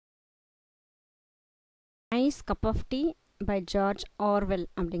Nice Cup of Tea by George Orwell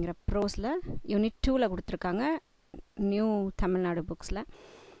அப்படிங்கிற ப்ரோஸில் unit 2ல் கொடுத்துருக்காங்க நியூ தமிழ்நாடு புக்ஸில்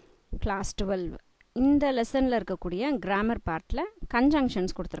கிளாஸ் 12. இந்த லெசனில் இருக்கக்கூடிய கிராமர் பார்ட்டில்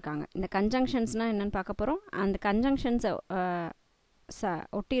கன்ஜங்ஷன்ஸ் கொடுத்துருக்காங்க. இந்த கன்ஜங்ஷன்ஸ்னால் என்னென்னு பார்க்க போகிறோம். அந்த கன்ஜங்ஷன்ஸை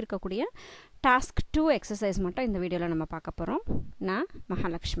ஒட்டி இருக்கக்கூடிய டாஸ்க் 2 எக்ஸசைஸ் மட்டும் இந்த வீடியோவில் நம்ம பார்க்க போகிறோம். நான்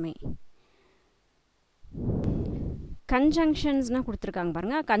மகாலட்சுமி. கன்ஜங்ஷன்ஸ்னால் கொடுத்துருக்காங்க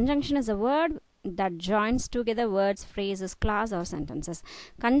பாருங்கள். Conjunction is a word that joins together words, phrases, class or sentences.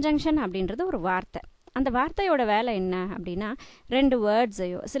 Conjunction அப்படின்றது ஒரு வார்த்தை. அந்த வார்த்தையோட வேலை என்ன அப்படின்னா, ரெண்டு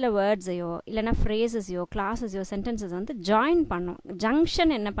வேர்ட்ஸையோ சில வேர்ட்ஸையோ இல்லைனா ஃப்ரேஸஸையோ கிளாஸஸையோ சென்டென்சஸ் வந்து ஜாயின் பண்ணும்.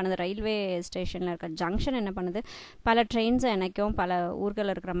 ஜங்ஷன் என்ன பண்ணுது, ரயில்வே ஸ்டேஷனில் இருக்க ஜங்ஷன் என்ன பண்ணுது, பல ட்ரெயின்ஸை இணைக்கும், பல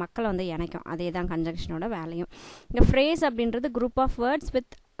ஊர்களில் இருக்கிற மக்களை வந்து இணைக்கும். அதே தான் கன்ஜங்ஷனோட வேலையும். இந்த ஃப்ரேஸ் அப்படின்றது group of words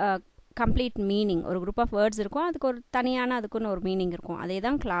with complete meaning. ஒரு குரூப் ஆஃப் வேர்ட்ஸ் இருக்கும், அதுக்கு ஒரு தனியான அதுக்குன்னு ஒரு மீனிங் இருக்கும். அதே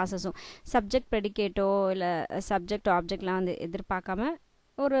தான் கிளாஸஸும். சப்ஜெக்ட் ப்ரெடிகேட்டோ இல்லை சப்ஜெக்ட் ஆப்ஜெக்ட்லாம் வந்து எதிர்பார்க்காம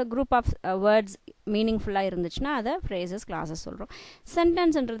ஒரு குரூப் ஆஃப் வேர்ட்ஸ் மீனிங்ஃபுல்லாக இருந்துச்சுன்னா அதை ஃப்ரேசஸ் கிளாஸஸ் சொல்கிறோம்.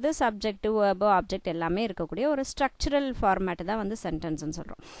 சென்டென்ஸ்ன்றது சப்ஜெக்ட் வேர்பு ஆப்ஜெக்ட் எல்லாமே இருக்கக்கூடிய ஒரு ஸ்ட்ரக்சரல் ஃபார்மேட்டு தான் வந்து சென்டென்ஸ்ன்னு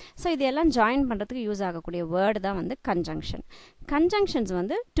சொல்கிறோம். ஸோ இதெல்லாம் ஜாயின் பண்ணுறதுக்கு யூஸ் ஆகக்கூடிய வேர்டு தான் வந்து கன்ஜங்ஷன். கன்ஜங்ஷன்ஸ்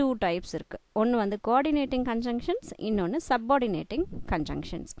வந்து 2 டைப்ஸ் இருக்குது. ஒன்று வந்து கோஆர்டினேட்டிங் கன்ஜங்ஷன்ஸ், இன்னொன்று சப்பார்டினேட்டிங்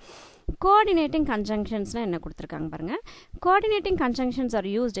கன்ஜங்ஷன்ஸ். கோஆர்டினேட்டிங் கன்ஜங்ஷன்ஸ்னால் என்ன கொடுத்துருக்காங்க பாருங்கள். Coordinating conjunctions are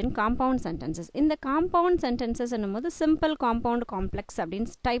used in compound sentences. இந்த compound sentences என்னும்போது simple, compound, complex அப்படின்னு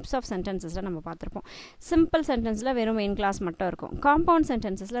டைப்ஸ் ஆஃப் சென்டென்சஸில் நம்ம பார்த்துருப்போம். சிம்பிள் சென்டென்ஸில் வெறும் மெயின் கிளாஸ் மட்டும் இருக்கும். காம்பவுண்ட்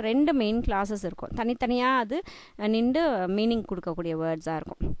சென்டென்சஸில் 2 மெயின் கிளாஸஸ் இருக்கும். தனித்தனியாக அது நின்று மீனிங் கொடுக்கக்கூடிய வேர்ட்ஸாக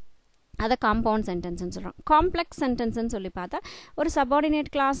இருக்கும். அதை காம்பவுண்ட் சென்டென்ஸ்ன்னு சொல்கிறோம். காம்ப்ளெக்ஸ் சென்டென்ஸ்ன்னு சொல்லி பார்த்தா ஒரு சப்பார்டினேட்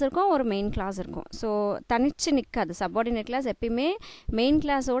கிளாஸ் இருக்கும், ஒரு மெயின் கிளாஸ் இருக்கும். ஸோ தனிச்சு நிற்காது. சப்பார்டினேட் கிளாஸ் எப்பயுமே மெயின்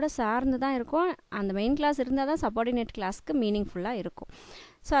கிளாஸோடு சார்ந்து தான் இருக்கும். அந்த மெயின் கிளாஸ் இருந்தால் தான் சப்பார்டினேட் கிளாஸ்க்கு மீனிங்ஃபுல்லாக இருக்கும்.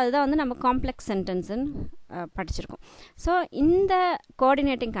 ஸோ அதுதான் வந்து நம்ம காம்ப்ளெக்ஸ் சென்டென்ஸுன்னு படிச்சிருக்கோம். ஸோ இந்த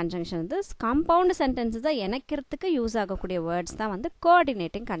கோஆர்டினேட்டிங் கன்ஜங்ஷன் வந்து காம்பவுண்ட் சென்டென்ஸை இணைக்கிறதுக்கு யூஸ் ஆகக்கூடிய வேர்ட்ஸ் தான் வந்து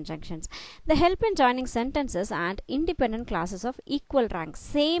coordinating conjunctions. The help in joining sentences and independent classes of equal rank.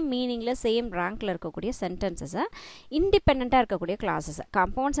 Same மீனிங்கில் same ரேங்க்கில் இருக்கக்கூடிய சென்டென்சஸை இண்டிபெண்ட்டாக இருக்கக்கூடிய கிளாஸஸ்.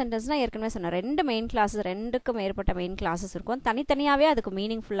 காம்பவுண்ட் சென்டென்ஸ்னால் ஏற்கனவே சொன்ன 2 மெயின் கிளாஸஸ், 2க்கும் மேற்பட்ட மெயின் கிளாஸஸ் இருக்கும். தனித்தனியாகவே அதுக்கு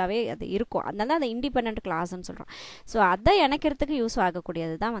மீனிங்ஃபுல்லாகவே அது இருக்கும். அதனால அதை இண்டிபெண்டன்ட் கிளாஸ்ன்னு சொல்கிறோம். ஸோ அதை இணைக்கிறதுக்கு யூஸ் ஆகக்கூடியது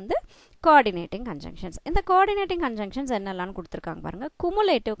தான் வந்து கோஆர்டினேட்டிங் கன்ஜங்ஷன்ஸ். இந்த கோஆர்டினேட்டிங் கன்ஜங்ஷன்ஸ் என்னெல்லாம் கொடுத்துருக்காங்க பாருங்க.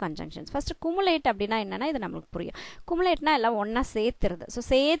 Cumulative conjunctions. ஃபர்ஸ்ட் குமுலேட் அப்படின்னா என்னன்னா, இது நம்மளுக்கு புரியும். குமுலேட்னா எல்லாம் ஒன்றா சேர்த்துருது. ஸோ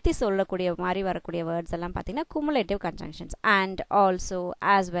சேர்த்து சொல்லக்கூடிய மாதிரி வரக்கூடிய வேர்ட்ஸ் எல்லாம் பார்த்தீங்கன்னா cumulative conjunctions. And also,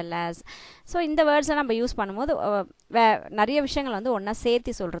 as well as. So இந்த வேர்ட்ஸை நம்ம யூஸ் பண்ணும்போது நிறைய விஷயங்கள் வந்து ஒன்றா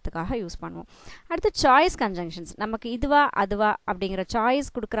சேர்த்து சொல்கிறதுக்காக யூஸ் பண்ணுவோம். அடுத்து சாய்ஸ் கன்ஜங்ஷன்ஸ். நமக்கு இதுவா அதுவா அப்படிங்கிற சாய்ஸ்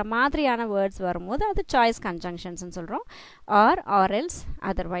கொடுக்குற மாதிரியான வேர்ட்ஸ் வரும்போது அது சாய்ஸ் கன்ஜங்ஷன்ஸ்னு சொல்கிறோம். Or else,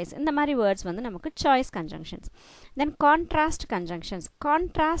 otherwise. இந்த மாதிரி வேர்ட்ஸ் வந்து நமக்கு சாய்ஸ் கன்ஜங்ஷன்ஸ். தென் கான்ட்ராஸ்ட் கன்ஜங்ஷன்ஸ்.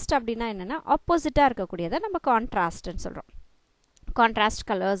 கான்ட்ராஸ்ட் அப்படின்னா என்னென்னா ஆப்போசிட்டாக இருக்கக்கூடியதை நம்ம கான்ட்ராஸ்ட்னு சொல்கிறோம். கான்ட்ராஸ்ட்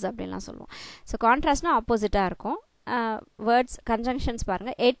கலர்ஸ் அப்படின்லாம் சொல்லுவோம். ஸோ கான்ட்ராஸ்ட்னா ஆப்போசிட்டாக இருக்கும். வேர்ட்ஸ் கன்ஜங்ஷன்ஸ்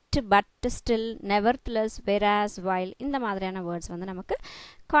பாருங்கள். எட், பட், ஸ்டில், நெவர்த்லெஸ், வெராஸ், வைல், இந்த மாதிரியான வேர்ட்ஸ் வந்து நமக்கு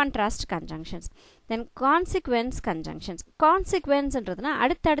கான்ட்ராஸ்ட் கன்ஜங்ஷன்ஸ். தென் கான்சிக்வென்ஸ் கன்ஜங்ஷன்ஸ். கான்சிக்வென்ஸ்ன்றதுனா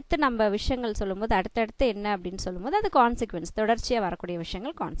அடுத்தடுத்து நம்ம விஷயங்கள் சொல்லும்போது அடுத்தடுத்து என்ன அப்படின்னு சொல்லும்போது அது கான்சிக்வென்ஸ், தொடர்ச்சியாக வரக்கூடிய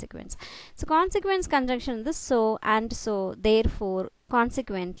விஷயங்கள் கான்சிக்வென்ஸ். ஸோ கான்சிக்வென்ஸ் கன்ஜங்ஷன் வந்து so, and so, therefore,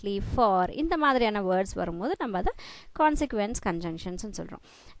 consequently, for, இந்த மாதிரியான வேர்ட்ஸ் வரும்போது நம்ம அதை கான்சிக்வென்ஸ் கன்ஜங்ஷன்ஸ்னு சொல்கிறோம்.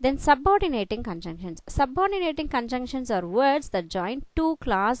 தென் subordinating conjunctions. Subordinating conjunctions R words that join 2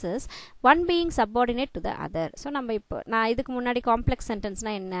 classes, one being subordinate to the other. So நம்ம இப்போ நான் இதுக்கு முன்னாடி காம்ப்ளெக்ஸ்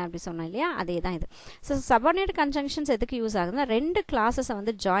சென்டென்ஸ்னால் என்ன அப்படி சொன்னேன் இல்லையா, அதே தான் இது. ஸோ சப்பார்டினேட் கன்ஜங்ஷன்ஸ் எதுக்கு யூஸ் ஆகுதுன்னா 2 கிளாஸஸை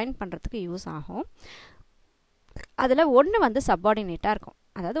வந்து ஜாயின் பண்ணுறதுக்கு யூஸ் ஆகும். அதில் ஒன்று வந்து சப்பார்டினேட்டாக இருக்கும்.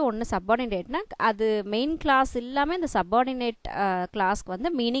 அதாவது ஒன்று சப்பார்டினேட்னா அது மெயின் கிளாஸ் இல்லாமல் இந்த சப்பார்டினேட் கிளாஸ்க்கு வந்து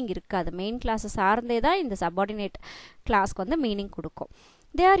மீனிங் இருக்காது. மெயின் கிளாஸை சார்ந்தே தான் இந்த சப்பார்டினேட் கிளாஸ்க்கு வந்து மீனிங் கொடுக்கும்.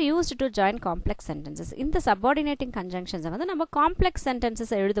 they are used to join complex sentences. இந்த subordinating conjunctions வந்து நம்ம complex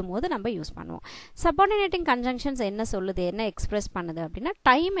sentences எழுதும் போது நம்ம யூஸ் பண்ணுவோம். subordinating conjunctions என்ன சொல்லுது, என்ன எக்ஸ்பிரஸ் பண்ணுது அப்படின்னா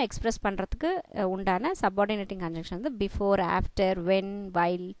டைம் எக்ஸ்பிரஸ் பண்ணுறதுக்கு உண்டான subordinating conjunction வந்து before, after, when,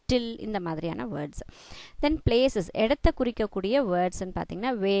 while, till, இந்த மாதிரியான வேர்ட்ஸ். தென் places, இடத்தை குறிக்கக்கூடிய வேர்ட்ஸ்ன்னு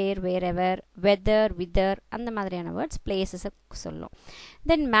பார்த்தீங்கன்னா where, wherever, whether, whither, அந்த மாதிரியான வேர்ட்ஸ் பிளேசஸை சொல்லும்.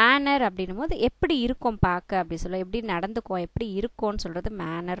 தென் மேனர் அப்படின்னும் போது எப்படி இருக்கும் பார்க்க அப்படி சொல்லுவோம், எப்படி நடந்துக்கும், எப்படி இருக்கும்னு சொல்கிறது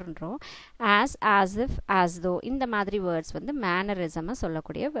மேனர்ன்றோம். as if, as though இந்த மாதிரி வேர்ட்ஸ் வந்து மேனரிசமாக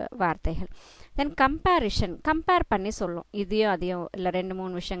சொல்லக்கூடிய வார்த்தைகள். தென் கம்பேரிஷன், கம்பேர் பண்ணி சொல்லும், இதையும் அதையும் இல்லை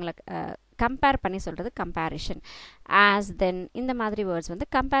 2-3 விஷயங்களை கம்பேர் பண்ணி சொல்கிறது கம்பேரிஷன். as then இந்த மாதிரி வேர்ட்ஸ் வந்து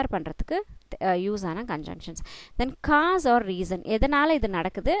கம்பேர் பண்ணுறதுக்கு யூஸ் ஆன கன்ஜங்ஷன்ஸ். தென் காஸ் ஆர் ரீசன், எதனால் இது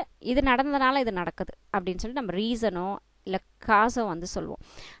நடக்குது, இது நடந்ததுனால இது நடக்குது அப்படின்னு சொல்லி நம்ம ரீசனோ இல்லை காசோ வந்து சொல்லுவோம்.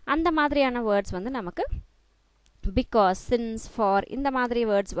 அந்த மாதிரியான வேர்ட்ஸ் வந்து நமக்கு பிகாஸ், சின்ஸ், ஃபார் இந்த மாதிரி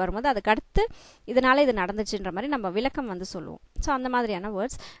வேர்ட்ஸ் வரும்போது அதுக்கு அடுத்து இதனால் இது நடந்துச்சுன்ற மாதிரி நம்ம விளக்கம் வந்து சொல்லுவோம். ஸோ அந்த மாதிரியான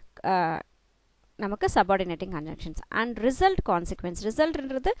வேர்ட்ஸ் நமக்கு subordinating conjunctions. And result, consequence.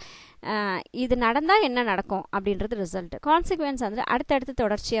 ரிசல்ட்ன்றது இது நடந்தால் என்ன நடக்கும் அப்படின்றது ரிசல்ட். கான்சிக்வன்ஸ் வந்து அடுத்தடுத்து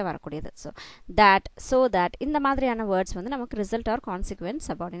தொடர்ச்சியாக வரக்கூடியது. ஸோ தேட், ஸோ தேட் இந்த மாதிரியான வேர்ட்ஸ் வந்து நமக்கு ரிசல்ட் ஆர் கான்சிக்வன்ஸ்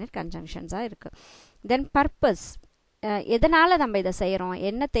சபார்டினேட் கன்ஜங்ஷன்ஸாக இருக்குது. தென் பர்பஸ், எதனால் நம்ம இதை செய்கிறோம்,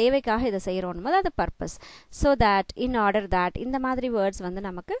 என்ன தேவைக்காக இதை செய்கிறோம் போது அது purpose. So that, in order that இந்த மாதிரி வேர்ட்ஸ் வந்து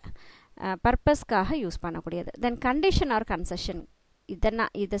நமக்கு பர்பஸ்க்காக யூஸ் பண்ணக்கூடியது. தென் கண்டிஷன் ஆர் கன்செஷன்,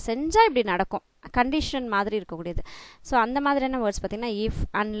 இதை செஞ்சால் இப்படி நடக்கும், கண்டிஷன் மாதிரி இருக்கக்கூடியது. ஸோ அந்த மாதிரியான வேர்ட்ஸ் பார்த்திங்கன்னா if,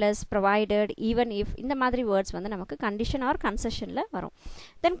 unless, provided, even if இந்த மாதிரி வேர்ட்ஸ் வந்து நமக்கு கண்டிஷன் ஆர் கன்செஷனில் வரும்.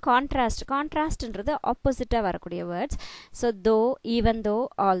 தென் கான்ட்ராஸ்ட், கான்ட்ராஸ்ட்ன்றது ஆப்போசிட்டாக வரக்கூடிய வேர்ட்ஸ். ஸோ தோ, ஈவன் தோ,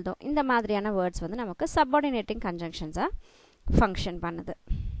 ஆல் தோ இந்த மாதிரியான வேர்ட்ஸ் வந்து நமக்கு சப்பார்டினேட்டிங் கன்ஜங்ஷன்ஸாக ஃபங்க்ஷன் பண்ணுது.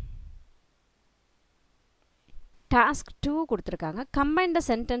 டாஸ்க் 2 கொடுத்துருக்காங்க. Combine the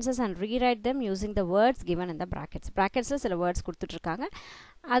sentences and rewrite them using the words given in the brackets. ப்ராக்கெட்ஸில் சில வேர்ட்ஸ் கொடுத்துட்ருக்காங்க,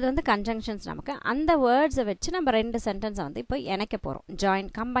 அது வந்து கன்ஜங்ஷன்ஸ். நமக்கு அந்த வேர்ட்ஸை வச்சு நம்ம 2 சென்டென்ஸை வந்து இப்போ இணைக்க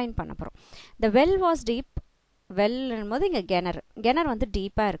போகிறோம், கம்பைன் பண்ண போகிறோம். த வெல் வாஸ் டீப், வெல்லும் போது இங்கே கெனர் வந்து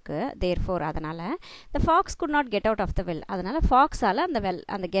டீப்பாக இருக்குது, தேர்ஃபோர் அதனால். த Fox could not get out of the well, அதனால் ஃபாக்ஸால்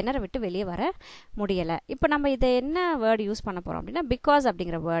அந்த கெனரை விட்டு வெளியே வர முடியலை. இப்போ நம்ம இதை என்ன வேர்டு யூஸ் பண்ண போகிறோம் அப்படின்னா பிகாஸ்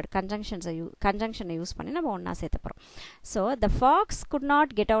அப்படிங்கிற வேர்டு கன்ஜங்ஷனை யூஸ் பண்ணி நம்ம ஒன்றா சேர்த்த போகிறோம். So the Fox could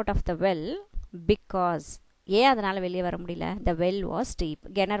not get out of the well because, ஏன் அதனால் வெளியே வர முடியல, த வெல் வாஸ் டீப்,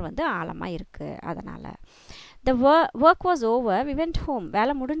 கெனர் வந்து ஆழமாக இருக்குது அதனால். The work was over, we went home,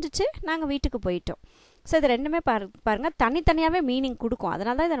 வேலை முடிஞ்சிச்சு நாங்கள் வீட்டுக்கு போயிட்டோம். ஸோ இது ரெண்டுமே பாருங்கள் தனித்தனியாகவே மீனிங் கொடுக்கும்,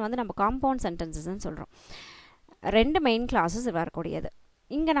 அதனால தான் இதை வந்து நம்ம காம்பவுண்ட் சென்டென்சஸ்ன்னு சொல்கிறோம். 2 மெயின் கிளாஸஸ் வரக்கூடியது.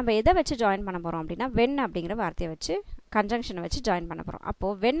 இங்கே நம்ம எதை வச்சு ஜாயின் பண்ண போகிறோம் அப்படின்னா வென் அப்படிங்கிற வார்த்தையை வச்சு கன்ஜங்ஷனை வச்சு ஜாயின் பண்ண போகிறோம்.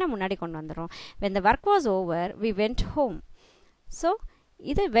 அப்போது வென்னை முன்னாடி கொண்டு வந்துடும். When the work was over we went home. So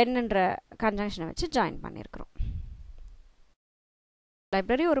இது வென்ன்ற கன்ஜங்ஷனை வச்சு ஜாயின் பண்ணியிருக்கிறோம்.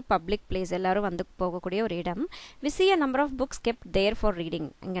 லைப்ரரி ஒரு பப்ளிக் பிளேஸ், எல்லாரும் வந்து போகக்கூடிய ஒரு இடம். We see a number of books kept there for reading.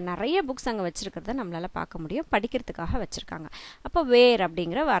 இங்கே நிறைய புக்ஸ் அங்கே வச்சுருக்கிறத நம்மளால் பார்க்க முடியும், படிக்கிறதுக்காக வச்சுருக்காங்க. அப்போ வேர்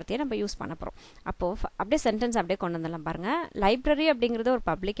அப்படிங்கிற வார்த்தையை நம்ம யூஸ் பண்ண போகிறோம். அப்போது அப்படியே சென்டென்ஸ் அப்படியே கொண்டு வந்துடலாம் பாருங்கள். லைப்ரரி அப்படிங்கிறது ஒரு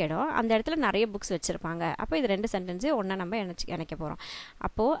பப்ளிக் இடம், அந்த இடத்துல நிறைய புக்ஸ் வச்சுருப்பாங்க. அப்போ இது 2 சென்டென்ஸையும் ஒன்றா நம்ம இணைக்க போகிறோம்.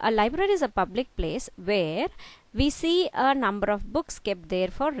 அப்போது a library is a public place where we see a number of books kept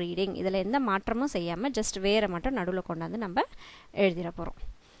there for reading. இதில் எந்த மாற்றமும் செய்யாமல் ஜஸ்ட் வேரை மட்டும் நடுவில் கொண்டாந்து நம்ம எழுதிட போகிறோம்.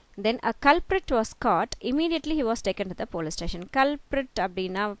 Then a culprit was caught, immediately he was taken to the police station. Culprit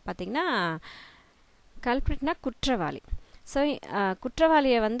அப்படின்னா பார்த்திங்கன்னா கல்பிரிட்னா குற்றவாளி. ஸோ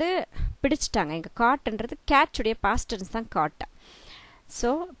குற்றவாளியை வந்து பிடிச்சிட்டாங்க. இங்கே காட்டுன்றது கேட்சுடைய பாஸ்ட் டென்ஸ் தான் காட்ட. ஸோ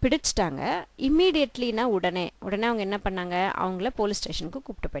பிடிச்சிட்டாங்க. இம்மீடியட்லினா உடனே அவங்க என்ன பண்ணாங்க, அவங்கள போலீஸ் ஸ்டேஷனுக்கு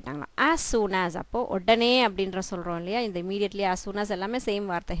கூப்பிட்டு போயிட்டாங்களாம். ஆஸ் சூன் ஆஸ், அப்போது உடனே அப்படின்ற சொல்கிறோம் இல்லையா, இந்த இம்மீடியட்லி ஆஸ் சூன் ஆஸ் எல்லாமே சேம்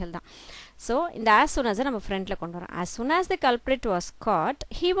வார்த்தைகள் தான். ஸோ இந்த ஆஸ் சூன் ஆஸை நம்ம ஃப்ரண்ட்டில் கொண்டு வரோம். As soon as the culprit was God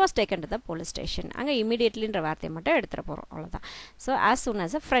he was taken to the police station. அங்கே இம்மீடியட்லின்ற வார்த்தையை மட்டும் எடுத்துகிட்டு போகிறோம், அவ்வளோதான். ஸோ ஆஸ் சூன்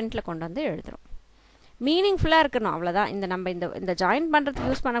ஆஸை ஃப்ரண்ட்டில் கொண்டு வந்து எழுதுகிறோம். மீனிங்ஃபுல்லாக இருக்கணும், அவ்வளோதான். நம்ம இந்த ஜாயின் பண்ணுறதுக்கு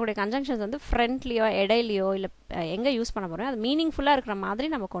யூஸ் பண்ணக்கூடிய கன்ஜங்ஷன்ஸ் வந்து ஃப்ரண்ட்லேயோ இடையிலையோ இல்லை எங்கே யூஸ் பண்ண போகிறோம் அது மீனிங்ஃபுல்லாக இருக்கிற மாதிரி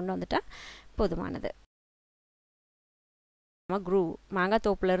நம்ம கொண்டு வந்துட்டால் போதுமானது. குரூ, மாங்காய்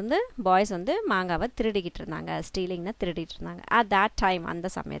தோப்புலேருந்து பாய்ஸ் வந்து மாங்காவை திருடிக்கிட்டு இருந்தாங்க, ஸ்டீலிங்னா திருடிட்டு இருந்தாங்க. அட் தட் டைம், அந்த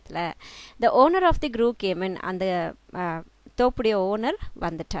சமயத்தில் the owner of the crew game இன், அந்த தோப்புடைய ஓனர்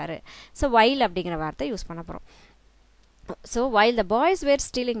வந்துட்டார். ஸோ வைல் அப்படிங்கிற வார்த்தை யூஸ் பண்ண போகிறோம். So while the boys were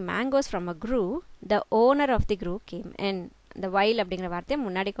stealing mangoes from a grove, the owner of the grove came in. இந்த while அப்படிங்கிற வார்த்தையை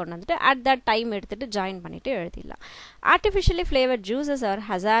முன்னாடி கொண்டு வந்துட்டு அட் தட் டைம் எடுத்துகிட்டு ஜாயின் பண்ணிவிட்டு எழுதிடலாம். Artificially flavoured juices R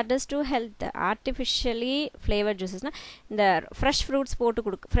hazardous to health. Artificially flavoured ஜூஸஸ்னால் இந்த ஃப்ரெஷ்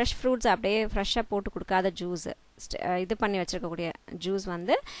ஃப்ரூட்ஸ் அப்படியே ஃப்ரெஷ்ஷாக போட்டு கொடுக்காத ஜூஸ், இது பண்ணி வச்சுருக்கக்கூடிய ஜூஸ்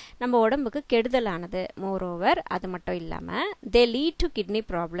வந்து நம்ம உடம்புக்கு கெடுதலானது. மோரோவர் அது மட்டும் இல்லாமல் தே லீட் டு கிட்னி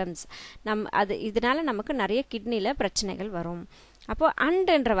ப்ராப்ளம்ஸ். இதனால் நமக்கு நிறைய கிட்னியில் பிரச்சனைகள் வரும். அப்போது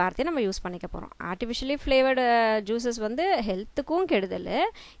அண்டுன்ற வார்த்தையை நம்ம யூஸ் பண்ணிக்க போகிறோம். ஆர்டிஃபிஷியலி ஃப்ளேவர்டு ஜூஸஸ் வந்து ஹெல்த்துக்கும் கெடுதல்,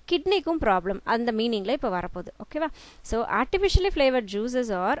 கிட்னிக்கும் ப்ராப்ளம், அந்த மீனிங்கில் இப்போ வரப்போகுது. ஓகேவா? So artificially flavoured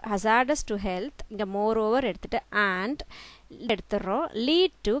juices R hazardous to health. இங்கே மோர் ஓவர் எடுத்துகிட்டு and எடுத்துடுறோம்,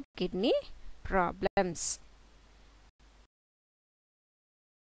 lead to kidney problems.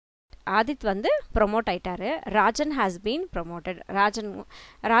 ஆதித் வந்து ப்ரொமோட் ஆயிட்டாரு. Rajan has been promoted.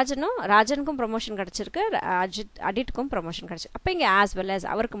 ராஜனுக்கும் promotion கிடச்சிருக்கு, அடிட்டுக்கும் ப்ரொமோஷன் கிடச்சிருக்கு. அப்போ இங்கே ஆஸ் வெல் as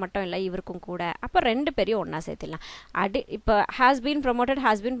அவருக்கு மட்டும் இல்லை இவருக்கும் கூட. அப்போ ரெண்டு பேரையும் ஒன்றா சேர்த்துடலாம். இப்போ ஹாஸ் பீன்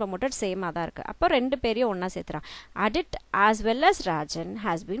ப்ரொமோட்டட் சேமாக தான் இருக்குது. அப்போ ரெண்டு பேரையும் ஒன்றா சேர்த்துறான். அடிட் as well as Rajan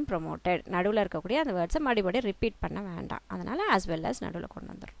has been promoted. நடுவில் இருக்கக்கூடிய அந்த வேர்ட்ஸை மறுபடியும் ரிப்பீட் பண்ண வேண்டாம். அதனால் ஆஸ் வெல் as நடுவில்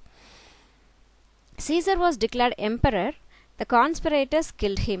கொண்டு வந்துடும். Caesar was declared emperor. The conspirators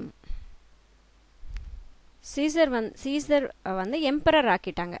killed him. Caesar வந்து எம்பரர்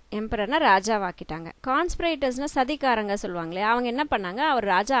ஆக்கிட்டாங்க. எம்பரர்னா ராஜாவாக்கிட்டாங்க. கான்ஸ்பிரேட்டர்ஸ்னா சதிகாரங்க சொல்லுவாங்களே, அவங்க என்ன பண்ணாங்க, அவர்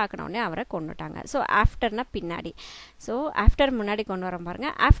ராஜா ஆக்கினோடனே அவரை கொண்டுட்டாங்க. ஸோ ஆஃப்டர்னா பின்னாடி. ஸோ ஆஃப்டர் முன்னாடி கொண்டு வர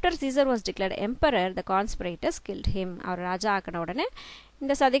பாருங்க. After Caesar was declared emperor the conspirators guilt him. அவர் ராஜா ஆக்கின உடனே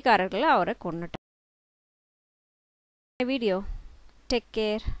இந்த சதிகாரர்களை அவரை கொண்டுட்டாங்க. வீடியோ. Take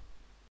care.